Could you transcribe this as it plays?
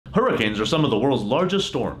Hurricanes are some of the world's largest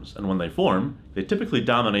storms, and when they form, they typically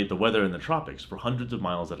dominate the weather in the tropics for hundreds of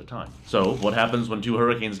miles at a time. So, what happens when two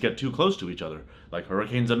hurricanes get too close to each other, like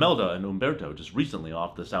Hurricanes Imelda and Humberto just recently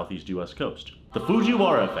off the southeast US coast? The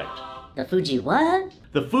Fujiwhara Effect. The Fujiwhara?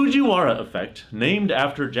 The Fujiwhara Effect, named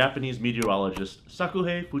after Japanese meteorologist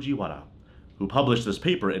Sakuhei Fujiwhara, who published this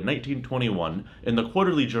paper in 1921 in the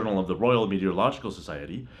Quarterly Journal of the Royal Meteorological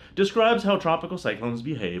Society, describes how tropical cyclones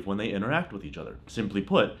behave when they interact with each other. Simply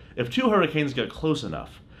put, if two hurricanes get close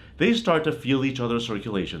enough, they start to feel each other's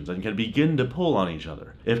circulations and can begin to pull on each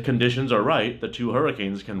other. If conditions are right, the two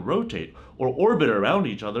hurricanes can rotate or orbit around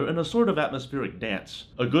each other in a sort of atmospheric dance.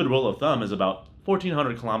 A good rule of thumb is about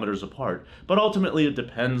 1,400 kilometers apart, but ultimately it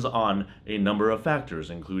depends on a number of factors,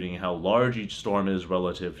 including how large each storm is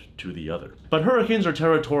relative to the other. But hurricanes are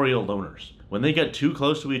territorial loners. When they get too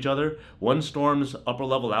close to each other, one storm's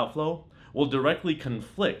upper-level outflow will directly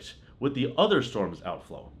conflict with the other storm's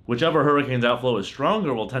outflow. Whichever hurricane's outflow is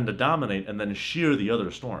stronger will tend to dominate and then shear the other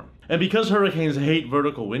storm. And because hurricanes hate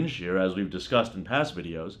vertical wind shear, as we've discussed in past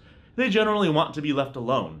videos, they generally want to be left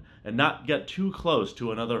alone and not get too close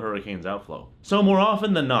to another hurricane's outflow. So more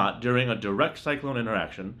often than not, during a direct cyclone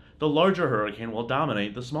interaction, the larger hurricane will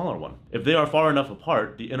dominate the smaller one. If they are far enough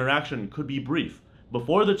apart, the interaction could be brief,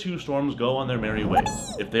 before the two storms go on their merry way.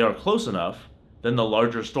 If they are close enough, then the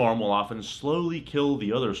larger storm will often slowly kill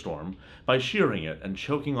the other storm by shearing it and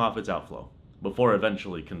choking off its outflow, before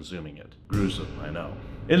eventually consuming it. Gruesome, I know.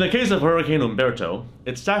 In the case of Hurricane Humberto,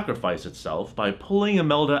 it sacrificed itself by pulling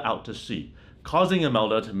Imelda out to sea, causing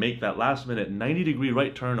Imelda to make that last-minute 90-degree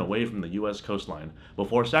right turn away from the US coastline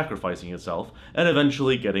before sacrificing itself and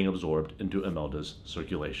eventually getting absorbed into Imelda's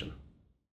circulation.